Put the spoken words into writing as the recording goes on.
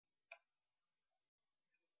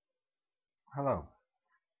Hello,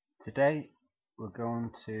 today we're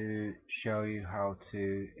going to show you how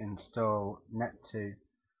to install Net2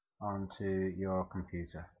 onto your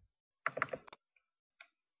computer.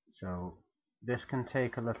 So this can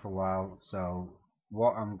take a little while, so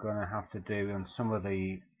what I'm going to have to do on some of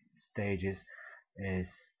the stages is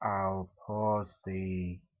I'll pause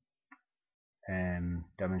the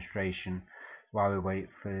demonstration while we wait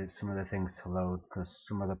for some of the things to load, because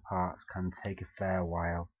some of the parts can take a fair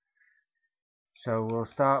while. So we'll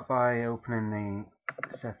start by opening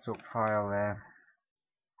the setup file there.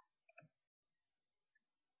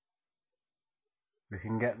 We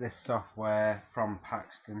can get this software from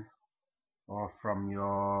Paxton or from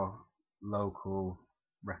your local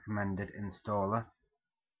recommended installer.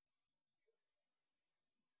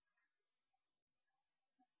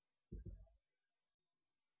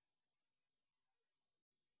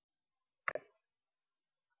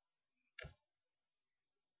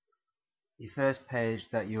 The first page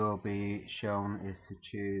that you will be shown is to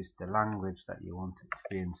choose the language that you want it to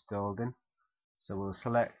be installed in. So we'll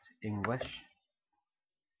select English.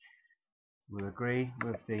 We'll agree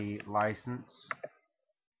with the license,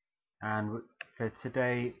 and for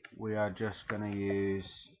today we are just going to use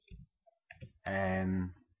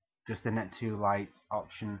just the Net2 Lite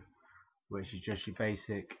option, which is just your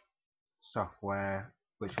basic software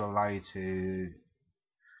which will allow you to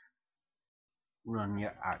run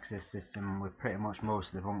your Access system with pretty much most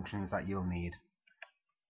of the functions that you'll need.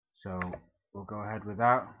 So we'll go ahead with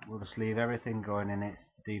that. We'll just leave everything going in its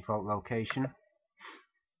default location,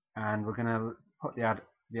 and we're going to put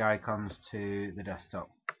the icons to the desktop.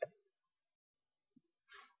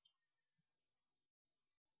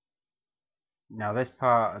 Now this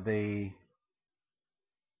part of the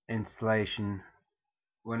installation,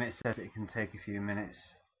 when it says it can take a few minutes,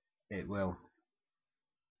 it will.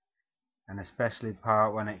 And especially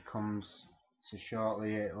part when it comes to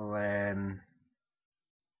shortly, it'll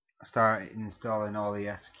start installing all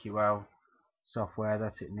the SQL software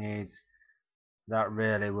that it needs. That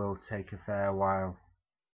really will take a fair while.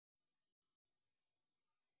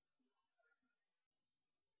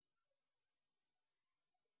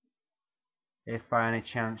 If by any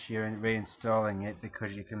chance you're reinstalling it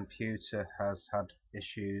because your computer has had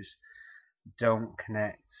issues, don't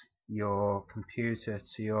connect your computer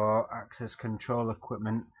to your access control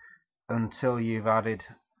equipment until you've added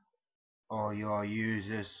all your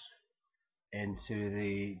users into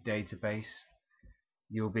the database.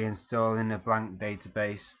 You'll be installing a blank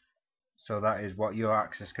database, so that is what your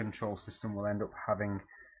access control system will end up having.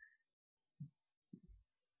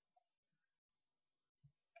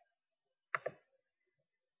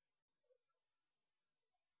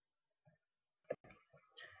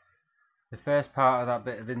 The first part of that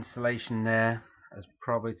bit of installation there has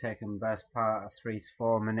probably taken the best part of 3 to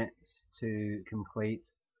 4 minutes to complete.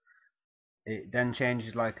 It then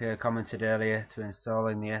changes, like I commented earlier, to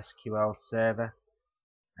installing the SQL server,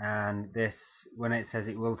 and this, when it says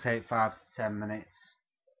it will take 5 to 10 minutes,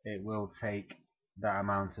 it will take that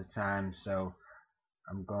amount of time. So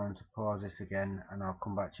I'm going to pause this again and I'll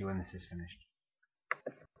come back to you when this is finished.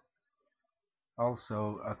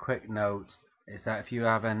 Also, a quick note is that if you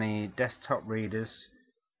have any desktop readers,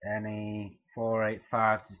 any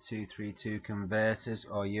 485 to 232 converters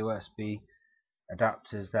or USB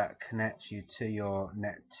adapters that connect you to your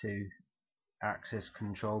Net2 access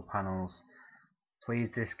control panels, please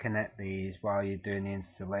disconnect these while you're doing the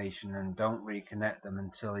installation, and don't reconnect them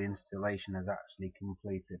until the installation is actually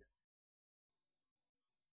completed.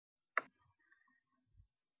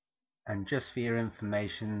 And just for your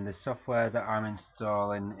information, the software that I'm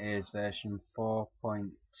installing is version 4.27.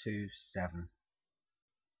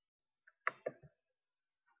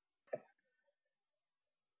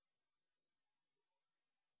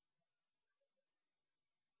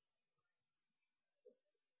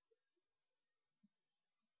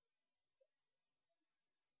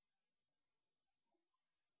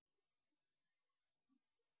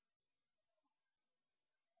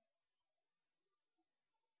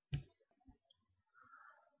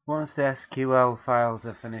 Once the SQL files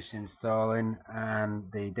are finished installing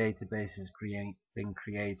and the database has been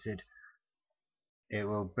created, it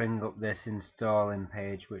will bring up this installing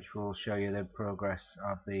page, which will show you the progress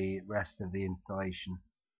of the rest of the installation.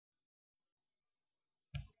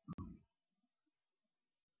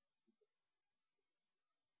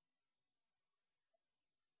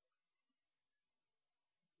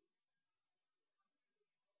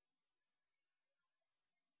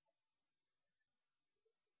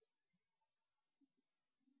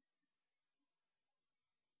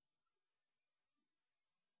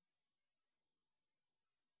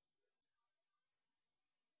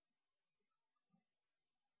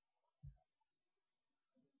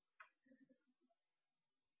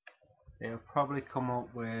 It'll probably come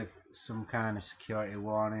up with some kind of security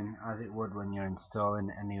warning, as it would when you're installing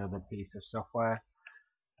any other piece of software,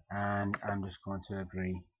 and I'm just going to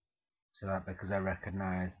agree to that because I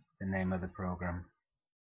recognize the name of the program.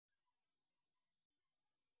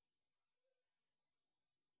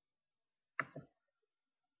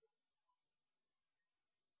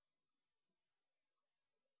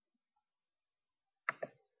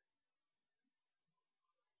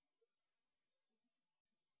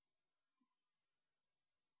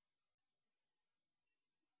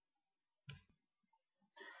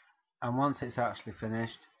 And once it's actually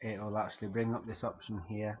finished, it will actually bring up this option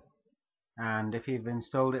here, and if you've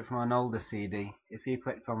installed it from an older CD, if you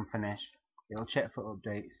clicked on finish, it'll check for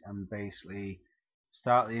updates and basically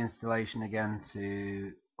start the installation again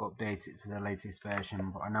to update it to the latest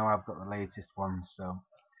version. But I know I've got the latest one, so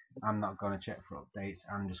I'm not going to check for updates.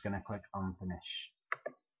 I'm just going to click on finish.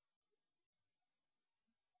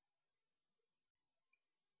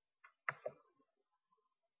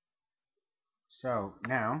 So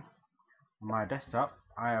now on my desktop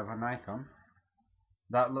I have an icon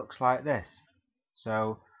that looks like this.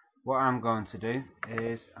 So what I'm going to do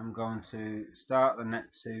is I'm going to start the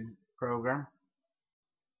Net2 program.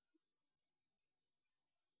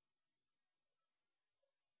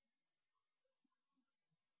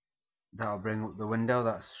 That'll bring up the window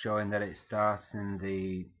that's showing that it's starting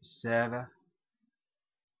the server.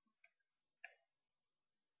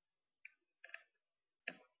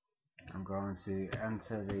 I'm going to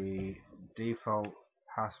enter the default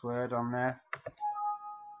password on there.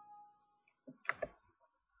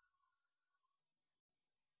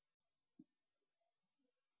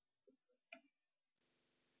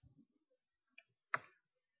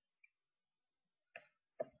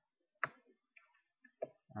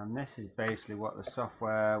 And this is basically what the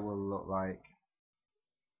software will look like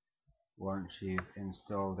once you've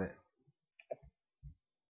installed it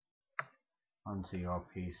onto your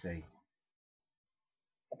PC.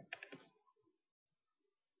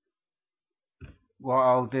 What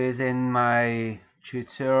I'll do is in my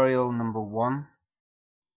tutorial number 1,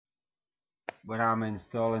 when I'm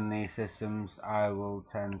installing these systems, I will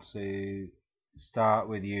tend to start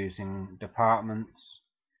with using departments.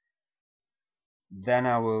 Then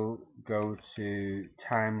I will go to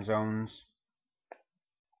time zones,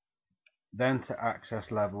 then to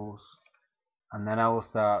access levels, and then I will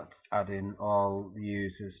start adding all the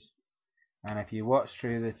users. And if you watch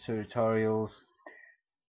through the tutorials,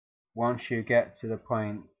 once you get to the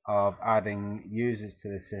point of adding users to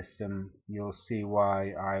the system, you'll see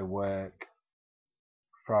why I work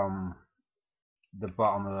from the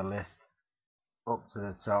bottom of the list up to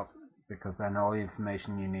the top, because then all the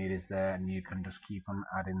information you need is there and you can just keep on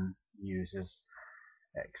adding users,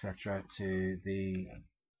 etc. to the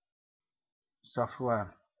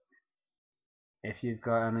software. If you've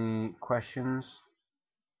got any questions,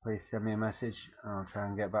 please send me a message and I'll try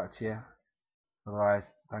and get back to you. Otherwise,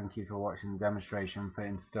 thank you for watching the demonstration for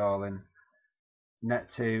installing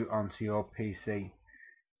Net2 onto your PC.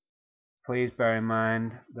 Please bear in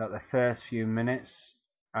mind that the first few minutes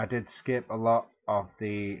I did skip a lot of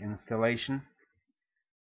the installation.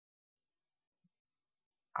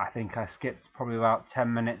 I think I skipped probably about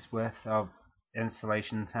 10 minutes worth of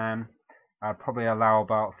installation time. I'd probably allow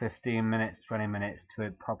about 15 minutes, 20 minutes to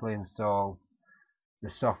properly install the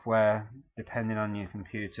software, depending on your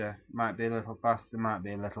computer. Might be a little faster, might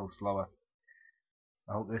be a little slower.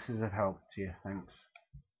 I hope this is of help to you. Thanks.